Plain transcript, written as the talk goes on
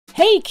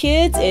Hey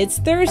kids, it's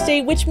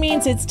Thursday, which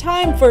means it's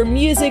time for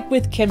Music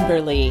with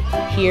Kimberly.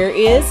 Here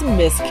is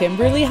Miss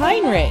Kimberly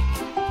Heinrich.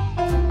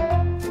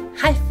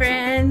 Hi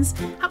friends,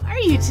 how are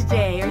you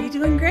today? Are you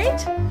doing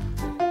great?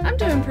 I'm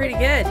doing pretty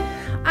good.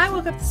 I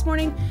woke up this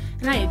morning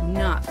and I did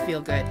not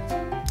feel good.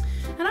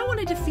 And I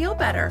wanted to feel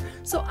better,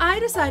 so I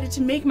decided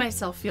to make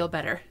myself feel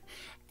better.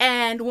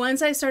 And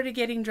once I started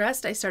getting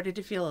dressed, I started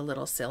to feel a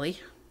little silly.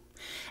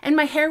 And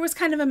my hair was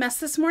kind of a mess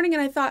this morning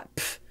and I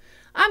thought,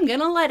 I'm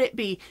gonna let it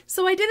be.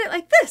 So I did it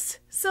like this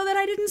so that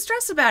I didn't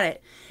stress about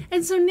it.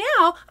 And so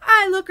now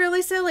I look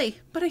really silly,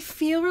 but I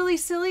feel really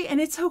silly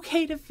and it's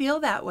okay to feel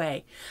that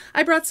way.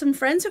 I brought some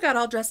friends who got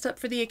all dressed up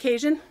for the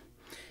occasion.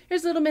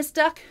 Here's little Miss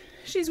Duck.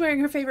 She's wearing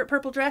her favorite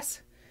purple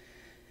dress.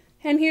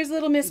 And here's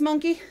little Miss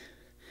Monkey.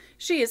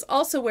 She is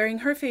also wearing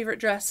her favorite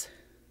dress.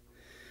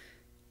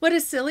 What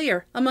is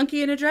sillier, a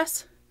monkey in a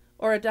dress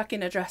or a duck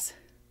in a dress?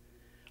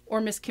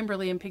 Or Miss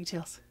Kimberly in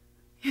pigtails?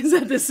 Is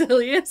that the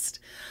silliest?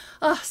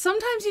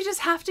 Sometimes you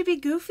just have to be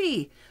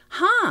goofy.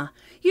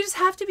 You just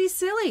have to be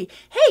silly.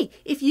 Hey,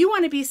 if you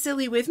want to be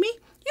silly with me,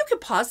 you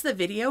could pause the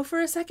video for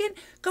a second,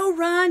 go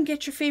run,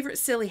 get your favorite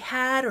silly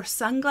hat or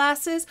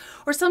sunglasses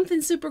or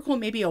something super cool,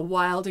 maybe a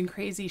wild and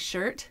crazy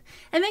shirt,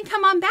 and then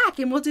come on back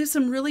and we'll do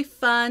some really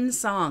fun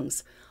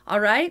songs.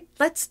 All right,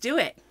 let's do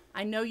it.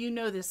 I know you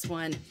know this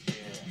one.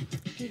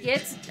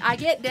 I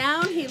get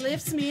down, he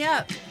lifts me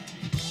up.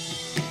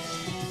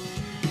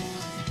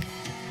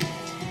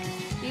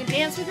 You can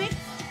dance with me?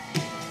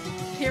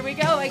 Here we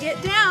go, I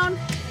get down.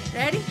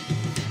 Ready?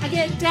 I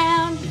get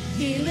down,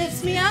 he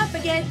lifts me up, I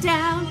get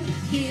down.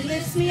 He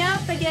lifts me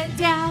up, I get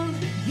down.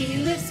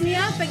 He lifts me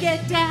up, I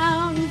get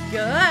down.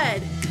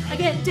 Good. I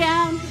get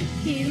down,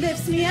 he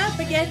lifts me up,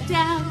 I get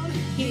down.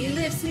 He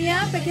lifts me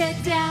up, I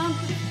get down.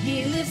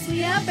 He lifts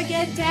me up, I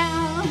get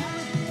down.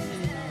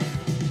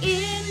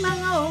 In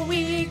my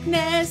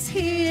weakness,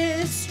 he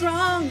is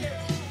strong.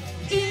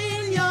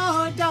 In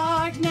your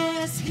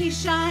darkness, he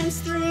shines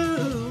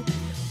through.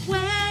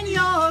 When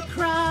you're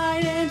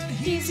crying,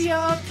 he's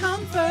your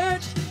comfort.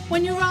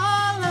 When you're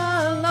all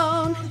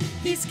alone,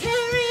 he's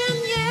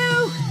carrying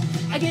you.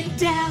 I get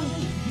down,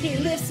 he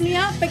lifts me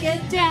up, I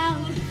get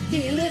down.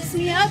 He lifts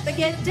me up, I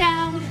get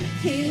down.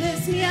 He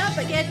lifts me up,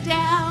 I get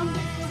down.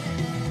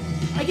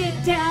 I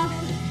get down,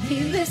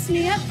 he lifts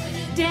me up,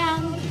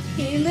 down.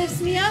 He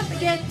lifts me up, I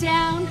get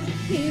down.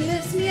 He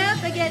lifts me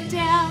up, I get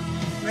down.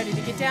 Ready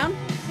to get down?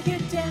 I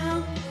get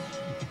down.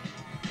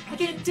 I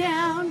get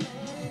down.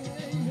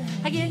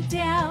 I get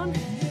down.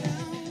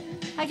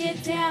 I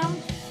get down.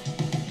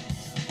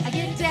 I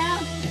get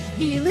down.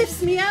 He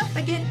lifts me up,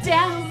 I get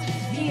down.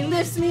 He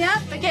lifts me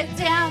up, I get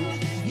down.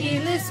 He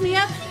lifts me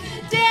up,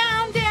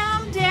 down,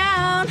 down,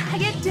 down. I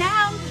get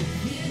down.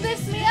 He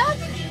lifts me up,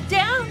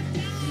 down.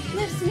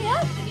 Lifts me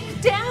up,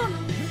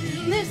 down.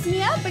 Lifts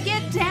me up, I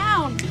get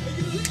down.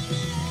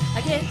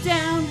 I get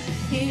down.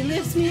 He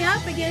lifts me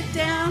up, I get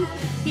down.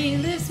 He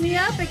lifts me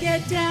up, I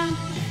get down.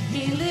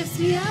 He lifts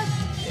me up.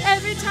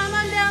 Every time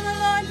I'm down, the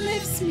Lord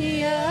lifts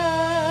me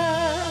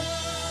up.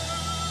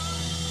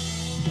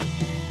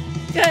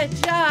 Good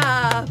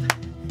job.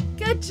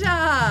 Good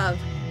job.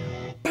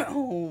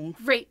 Boom.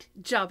 Great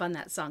job on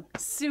that song.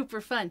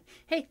 Super fun.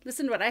 Hey,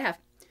 listen to what I have.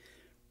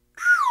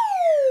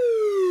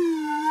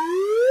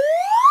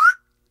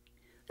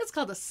 That's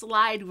called a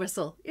slide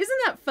whistle. Isn't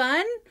that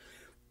fun?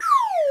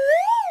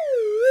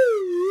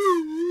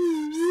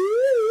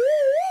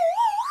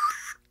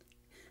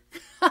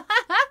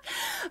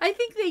 I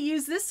think they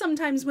use this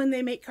sometimes when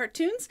they make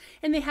cartoons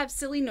and they have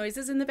silly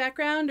noises in the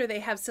background or they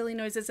have silly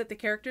noises that the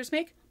characters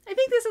make. I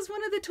think this is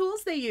one of the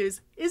tools they use.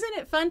 Isn't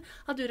it fun?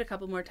 I'll do it a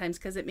couple more times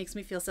because it makes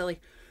me feel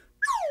silly.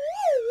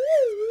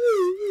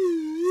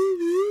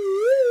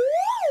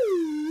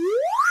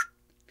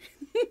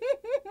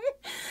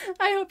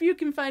 I hope you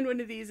can find one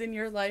of these in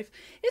your life.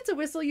 It's a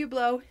whistle you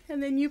blow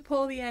and then you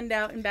pull the end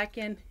out and back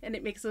in and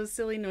it makes those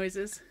silly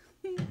noises.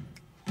 You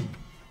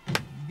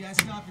guys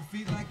stomp your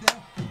feet like that?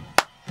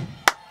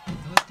 So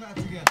let's clap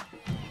together.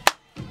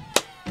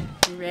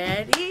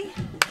 Ready?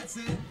 That's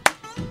it.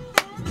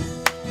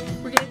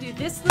 We're gonna do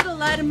this little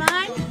light of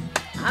mine.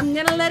 I'm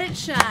gonna let it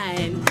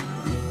shine.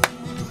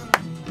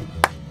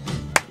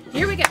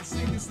 Here we go.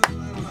 Sing this little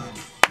light of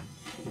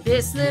mine.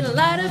 This little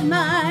light of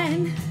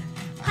mine,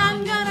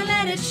 I'm gonna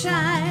let it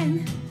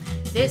shine.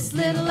 This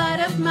little light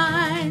of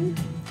mine,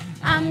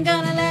 I'm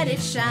gonna let it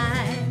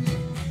shine.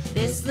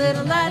 This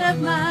little light of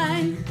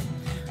mine,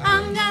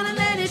 I'm gonna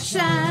let it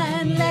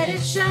shine. Let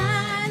it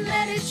shine,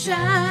 let it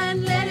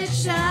shine, let it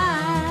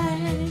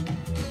shine.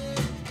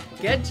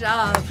 Good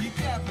job. Keep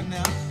clapping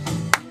now.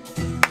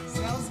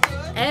 Sounds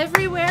good.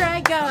 Everywhere I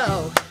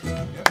go.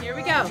 Here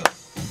we go.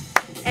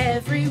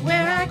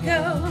 Everywhere I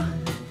go,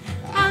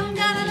 I'm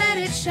gonna let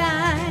it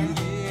shine.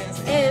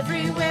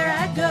 Everywhere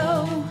I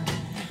go,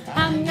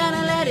 I'm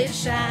gonna let it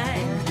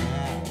shine.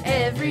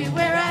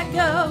 Everywhere I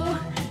go,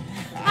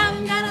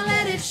 I'm gonna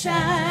let it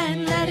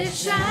shine. Let it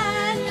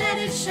shine, let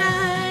it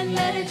shine,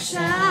 let it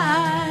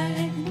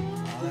shine.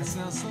 Oh, that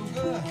sounds so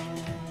good.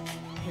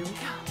 Here we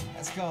go.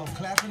 That's called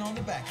clapping on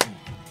the back.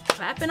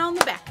 clapping on the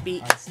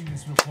backbeat. All right, sing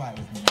this real quiet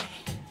with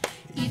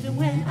me. Even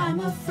when I'm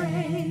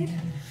afraid,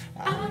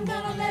 I'm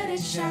gonna let it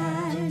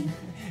shine.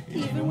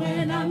 Even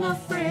when I'm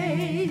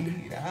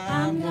afraid,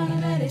 I'm gonna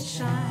let it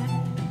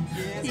shine.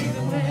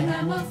 Even when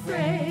I'm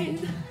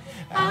afraid,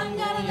 I'm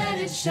gonna let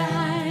it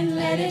shine.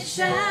 Let it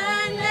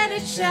shine, let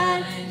it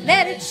shine,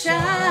 let it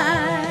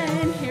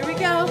shine. Here we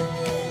go.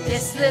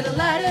 This little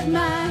light of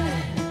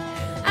mine,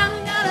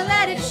 I'm gonna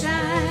let it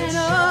shine.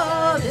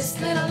 Oh, this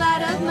little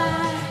light of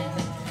mine,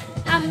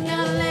 I'm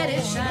gonna let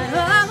it shine.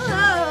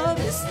 Oh,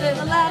 this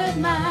little light of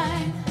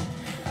mine,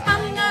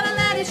 I'm gonna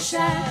let it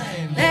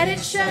shine. Let it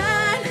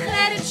shine,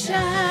 let it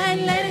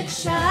shine, let it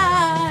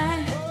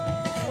shine.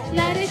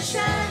 Let it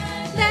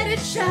shine, let it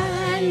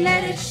shine,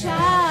 let it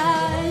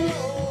shine.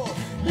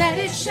 Let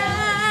it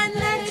shine,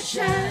 let it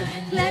shine,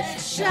 let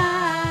it shine.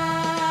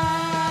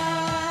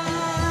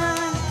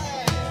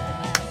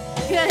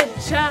 Good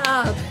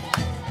job.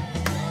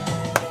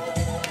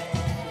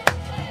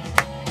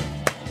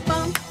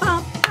 Bum,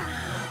 bum, pow.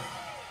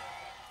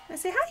 Can I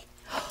say hi?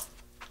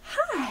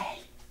 Hi.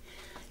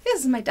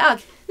 This is my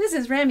dog. This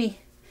is Remy.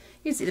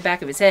 You can see the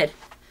back of his head.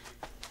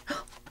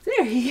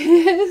 There he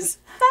is.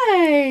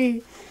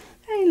 Hi.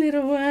 Hi,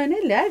 little one.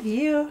 I love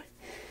you.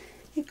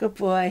 You're a good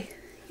boy.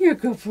 You're a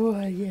good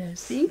boy.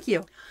 Yes. Thank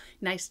you.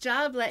 Nice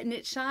job letting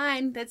it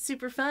shine. That's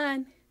super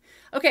fun.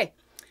 Okay.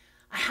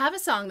 I have a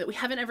song that we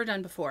haven't ever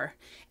done before.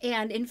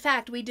 And in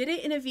fact, we did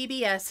it in a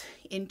VBS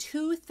in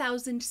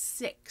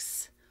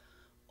 2006.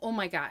 Oh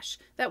my gosh,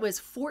 that was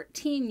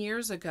 14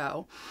 years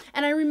ago.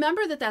 And I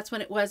remember that that's when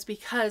it was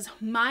because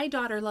my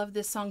daughter loved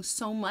this song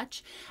so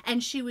much,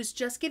 and she was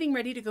just getting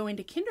ready to go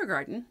into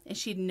kindergarten, and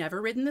she'd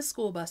never ridden the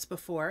school bus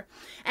before.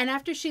 And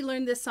after she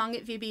learned this song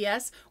at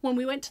VBS, when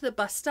we went to the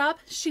bus stop,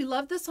 she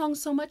loved the song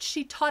so much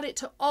she taught it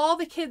to all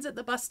the kids at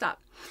the bus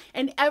stop.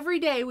 And every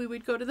day we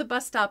would go to the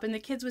bus stop and the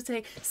kids would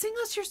say, "Sing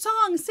us your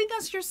song, sing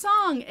us your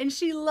song." And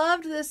she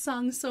loved this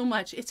song so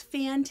much. It's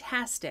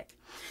fantastic.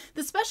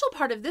 The special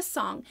part of this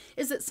song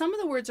is that some of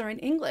the words are in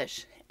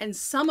English and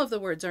some of the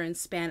words are in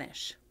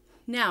Spanish.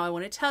 Now, I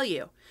want to tell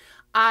you,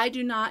 I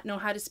do not know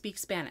how to speak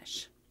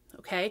Spanish.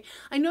 Okay?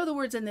 I know the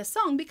words in this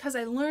song because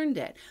I learned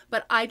it,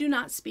 but I do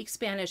not speak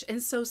Spanish.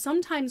 And so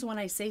sometimes when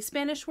I say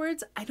Spanish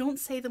words, I don't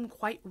say them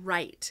quite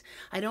right.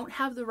 I don't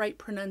have the right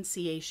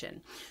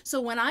pronunciation. So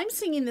when I'm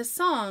singing this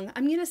song,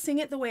 I'm going to sing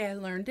it the way I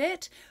learned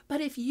it. But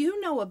if you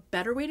know a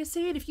better way to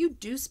say it, if you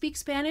do speak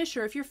Spanish,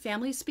 or if your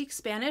family speaks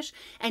Spanish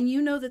and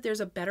you know that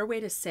there's a better way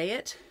to say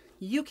it,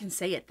 you can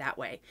say it that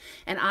way.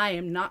 And I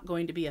am not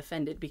going to be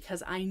offended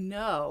because I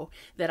know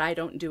that I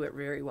don't do it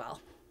very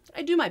well.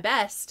 I do my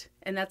best,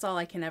 and that's all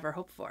I can ever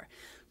hope for.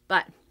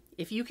 But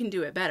if you can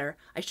do it better,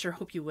 I sure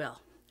hope you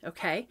will.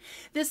 Okay?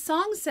 This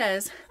song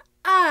says,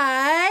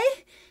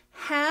 I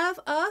have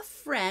a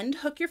friend.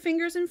 Hook your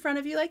fingers in front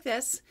of you like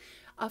this.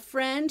 A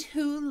friend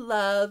who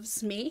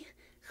loves me,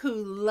 who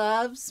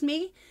loves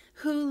me,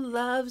 who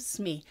loves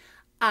me.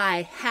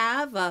 I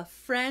have a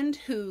friend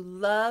who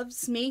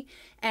loves me,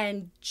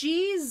 and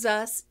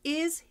Jesus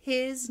is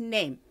his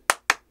name.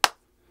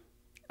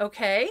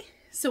 Okay?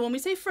 So when we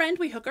say friend,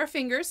 we hook our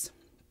fingers.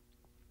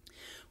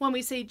 When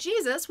we say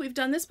Jesus, we've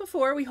done this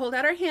before. We hold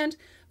out our hand,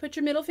 put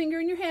your middle finger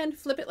in your hand,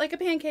 flip it like a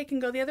pancake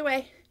and go the other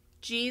way.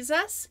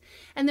 Jesus.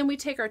 And then we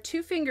take our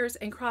two fingers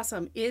and cross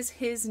them. Is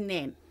his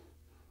name.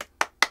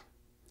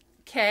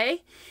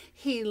 Okay?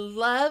 He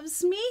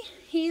loves me.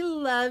 He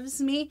loves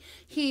me.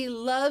 He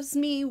loves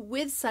me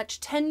with such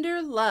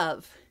tender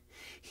love.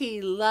 He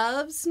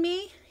loves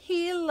me.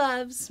 He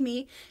loves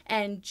me.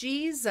 And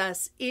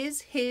Jesus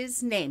is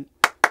his name.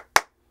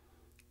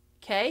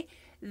 Okay,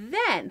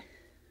 then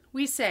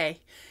we say,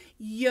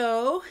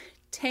 yo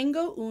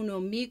tengo un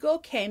amigo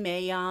que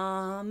me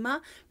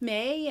llama,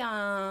 me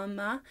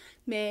llama,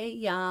 me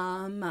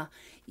llama.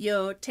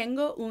 Yo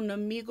tengo un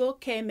amigo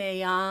que me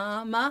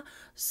llama,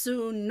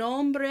 su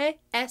nombre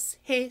es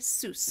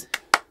Jesús.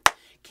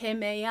 Que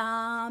me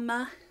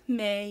llama,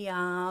 me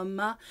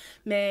llama,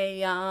 me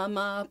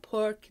llama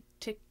porque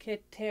te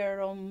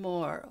quiero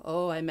more.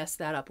 Oh, I messed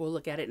that up. We'll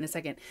look at it in a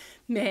second.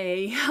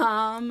 Me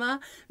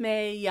llama,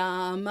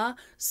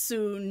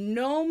 su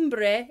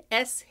nombre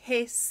es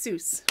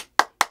Jesús.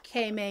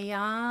 Que me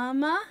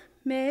llama,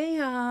 me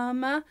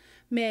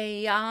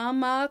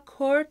llama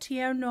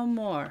cortier no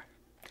more.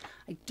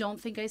 I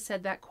don't think I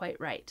said that quite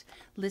right.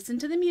 Listen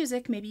to the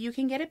music. Maybe you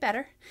can get it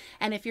better.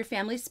 And if your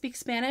family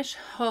speaks Spanish,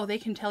 oh, they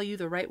can tell you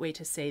the right way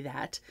to say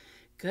that.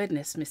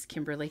 Goodness, Miss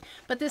Kimberly.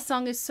 But this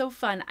song is so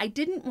fun. I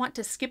didn't want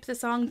to skip the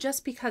song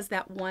just because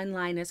that one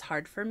line is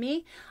hard for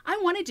me. I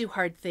want to do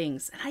hard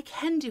things, and I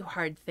can do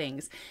hard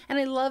things. And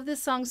I love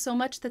this song so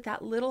much that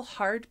that little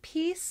hard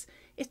piece,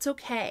 it's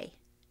okay.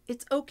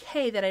 It's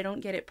okay that I don't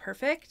get it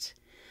perfect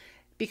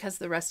because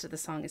the rest of the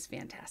song is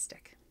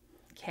fantastic.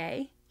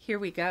 Okay, here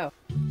we go.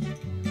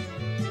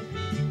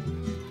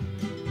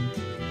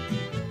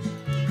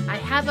 I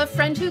have a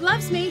friend who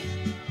loves me.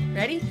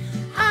 Ready?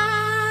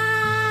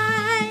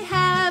 I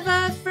have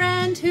a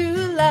friend who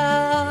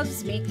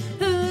loves me,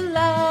 who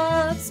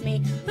loves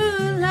me,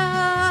 who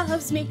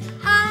loves me.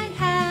 I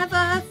have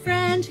a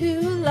friend who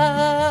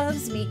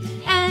loves me,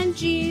 and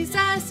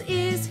Jesus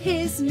is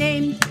his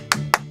name.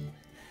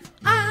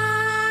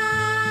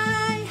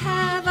 I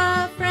have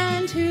a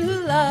friend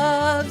who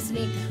loves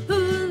me,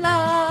 who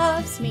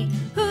loves me,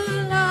 who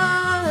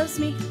loves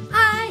me.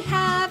 I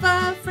have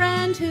a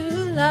friend who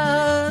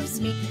loves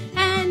me,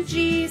 and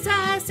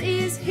Jesus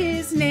is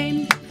his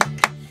name.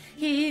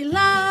 He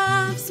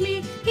loves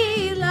me,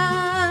 he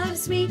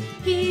loves me,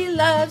 he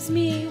loves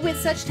me with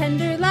such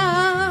tender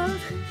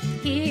love.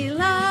 He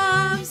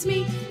loves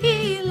me,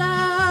 he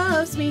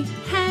loves me,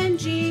 and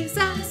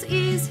Jesus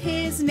is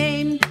his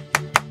name.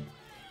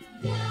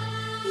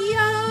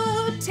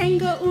 Yo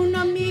tengo un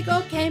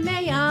amigo que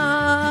me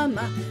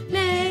ama,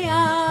 me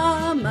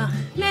ama,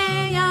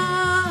 me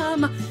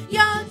ama.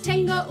 Yo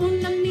tengo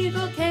un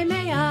amigo que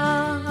me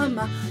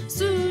ama,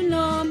 su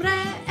nombre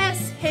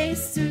es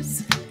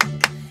Jesús.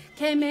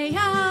 Que me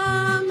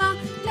ama,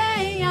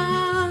 me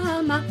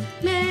ama,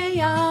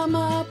 me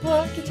ama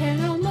porque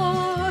tiene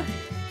amor.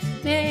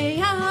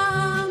 Me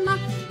ama,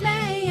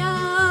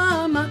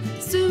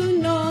 su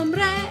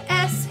nombre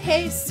es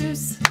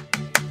Jesús.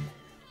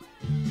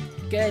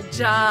 Good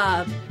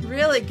job,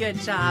 really good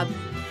job.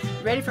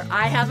 Ready for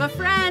I Have a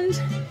Friend?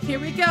 Here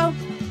we go.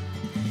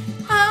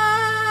 I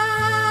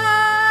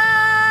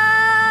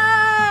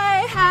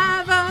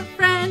have a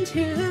friend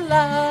who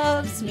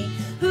loves me,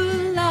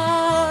 who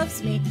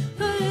loves me,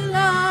 who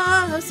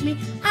loves me.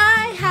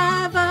 I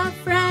have a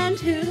friend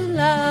who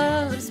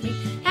loves me,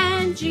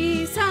 and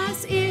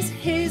Jesus is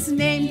his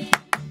name.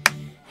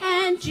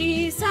 And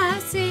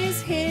Jesus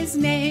is his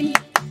name.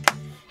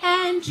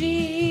 And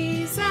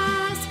Jesus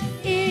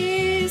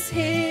is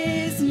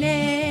his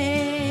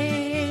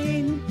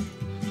name.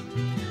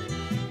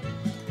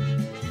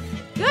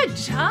 Good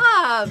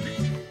job.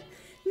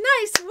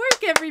 Nice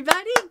work,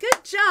 everybody.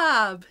 Good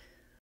job.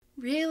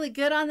 Really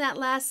good on that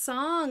last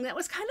song. That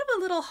was kind of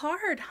a little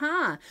hard,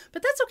 huh?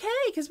 But that's okay,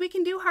 because we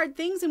can do hard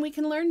things and we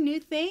can learn new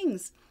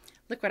things.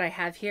 Look what I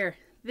have here.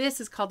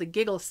 This is called a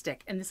giggle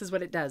stick, and this is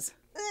what it does.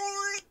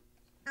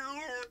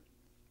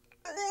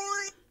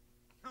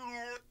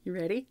 You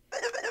ready?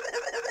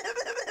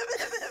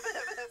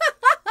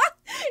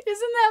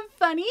 Isn't that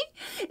funny?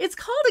 It's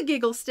called a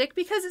giggle stick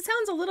because it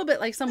sounds a little bit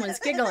like someone's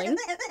giggling.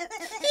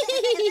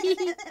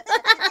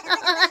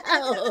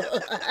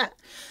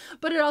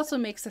 But it also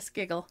makes us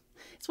giggle.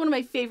 It's one of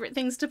my favorite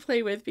things to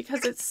play with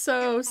because it's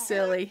so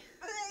silly.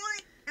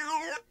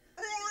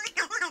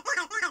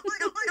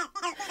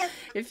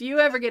 If you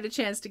ever get a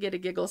chance to get a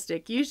giggle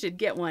stick, you should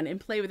get one and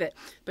play with it.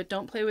 But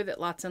don't play with it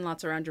lots and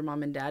lots around your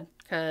mom and dad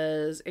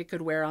because it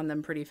could wear on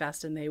them pretty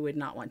fast and they would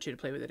not want you to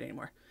play with it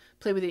anymore.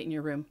 Play with it in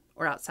your room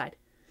or outside.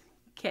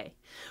 Okay,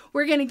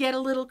 we're going to get a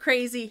little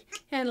crazy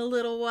and a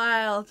little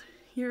wild.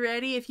 You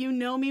ready? If you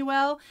know me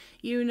well,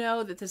 you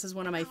know that this is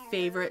one of my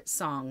favorite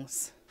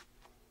songs.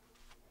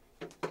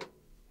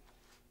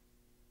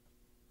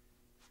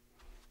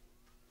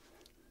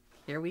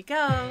 Here we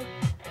go.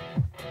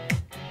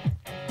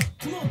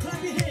 Come on,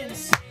 clap your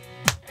hands.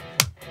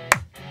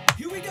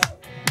 Here we go.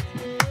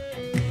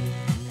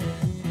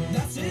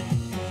 That's it.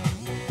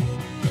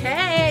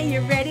 Okay,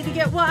 you ready to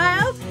get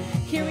wild?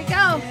 Here we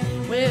go.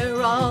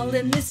 We're all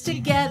in this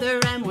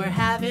together and we're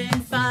having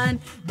fun.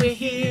 We're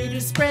here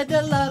to spread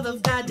the love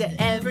of God to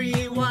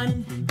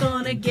everyone.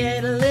 Gonna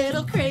get a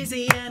little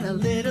crazy and a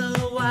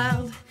little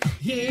wild.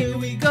 Here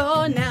we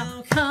go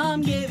now.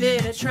 Come give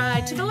it a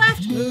try. To the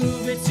left.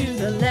 Move it to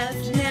the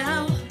left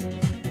now.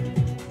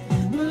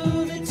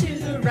 Move it to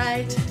the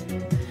right.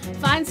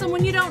 Find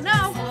someone you don't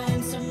know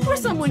or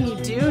someone you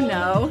do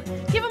know.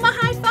 Give them a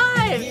high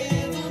five.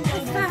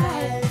 High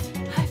five.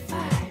 High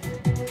five.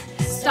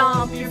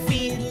 Stomp your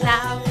feet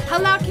loud. How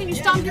loud can you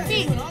stomp your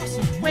feet?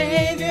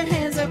 Wave your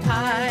hands up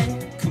high.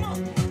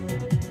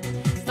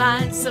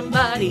 Find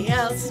somebody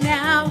else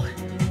now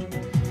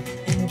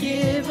and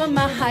give them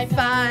a high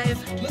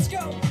five. Let's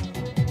go.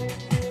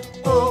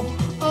 Oh,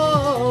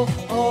 oh,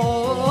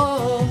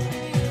 oh,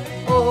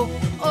 oh,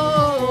 oh,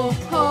 oh,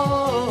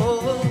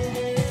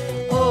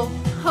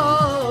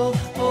 oh,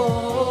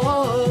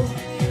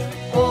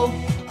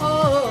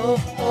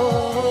 oh,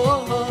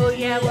 oh, oh,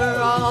 yeah,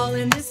 we're all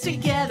in this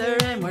together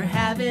and we're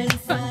having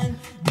fun.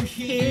 We're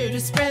here to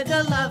spread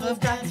the love of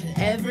God to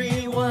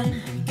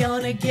everyone.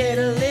 Gonna get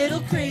a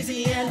little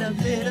crazy and a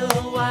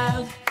little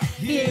wild.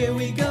 Here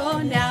we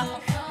go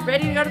now.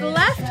 Ready to go to the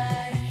left?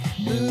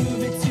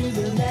 Move it to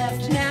the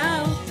left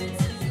now.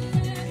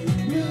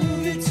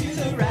 Move it to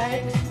the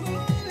right.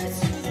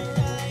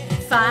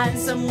 Find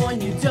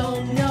someone you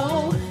don't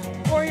know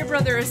or your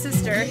brother or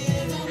sister.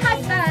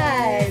 High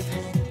five.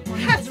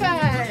 High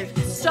five.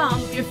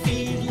 Stomp your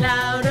feet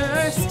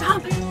louder.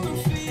 Stomp it.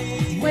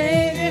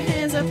 Wave your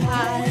hands up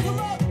high.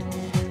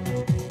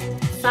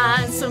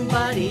 Find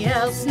somebody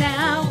else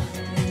now.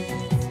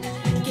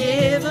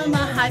 Give them a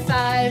high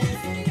five.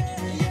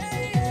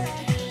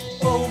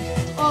 Oh,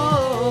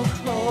 oh,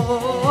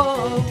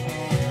 oh,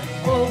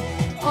 oh, oh,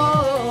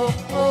 oh,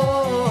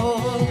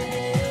 oh,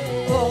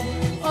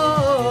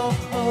 oh,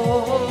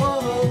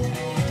 oh,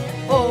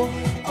 oh,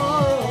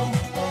 oh,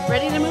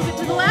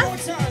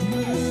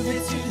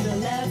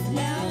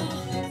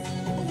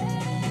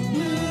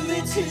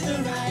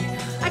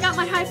 I got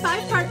my high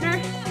five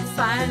partner.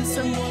 Find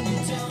someone.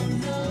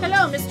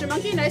 Hello, Mr.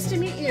 Monkey. Nice to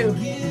meet you.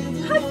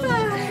 High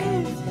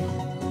five.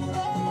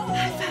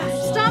 High five.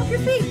 Stomp your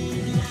feet.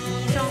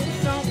 Stomp,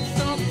 stomp,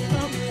 stomp,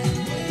 stomp.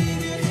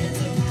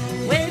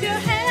 Wave your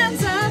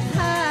hands up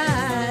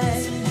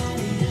high.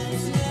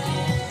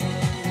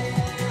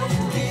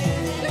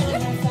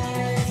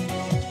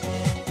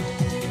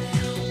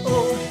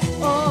 Oh,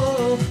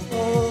 oh, oh,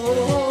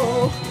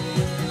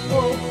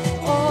 oh,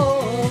 oh,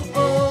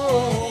 oh.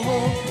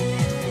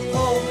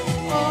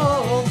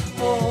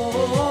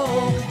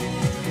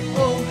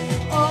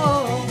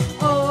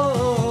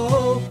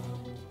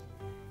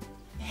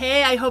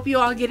 Hey, I hope you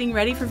all getting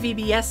ready for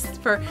VBS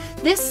for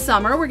this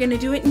summer. We're gonna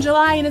do it in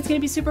July and it's gonna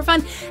be super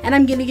fun. And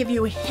I'm gonna give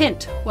you a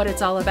hint what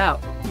it's all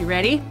about. You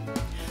ready?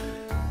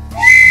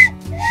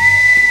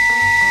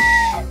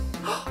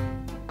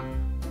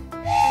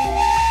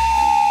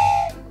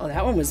 Oh,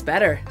 that one was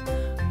better.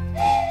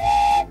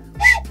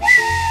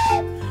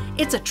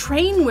 It's a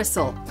train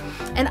whistle.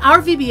 And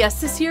our VBS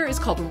this year is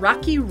called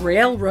Rocky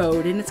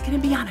Railroad, and it's gonna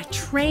be on a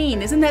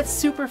train. Isn't that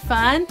super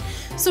fun?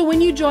 So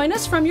when you join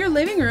us from your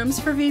living rooms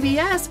for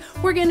VBS,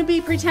 we're gonna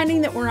be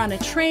pretending that we're on a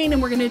train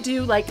and we're gonna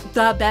do like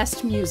the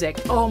best music.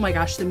 Oh my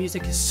gosh, the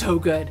music is so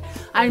good.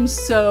 I'm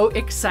so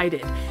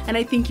excited, and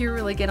I think you're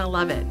really gonna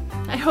love it.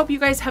 I hope you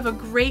guys have a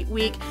great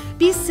week.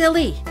 Be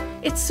silly.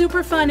 It's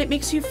super fun. It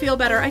makes you feel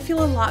better. I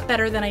feel a lot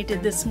better than I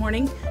did this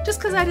morning just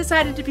because I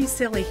decided to be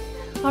silly.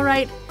 All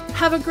right.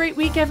 Have a great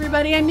week,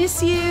 everybody. I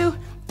miss you.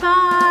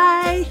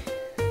 Bye.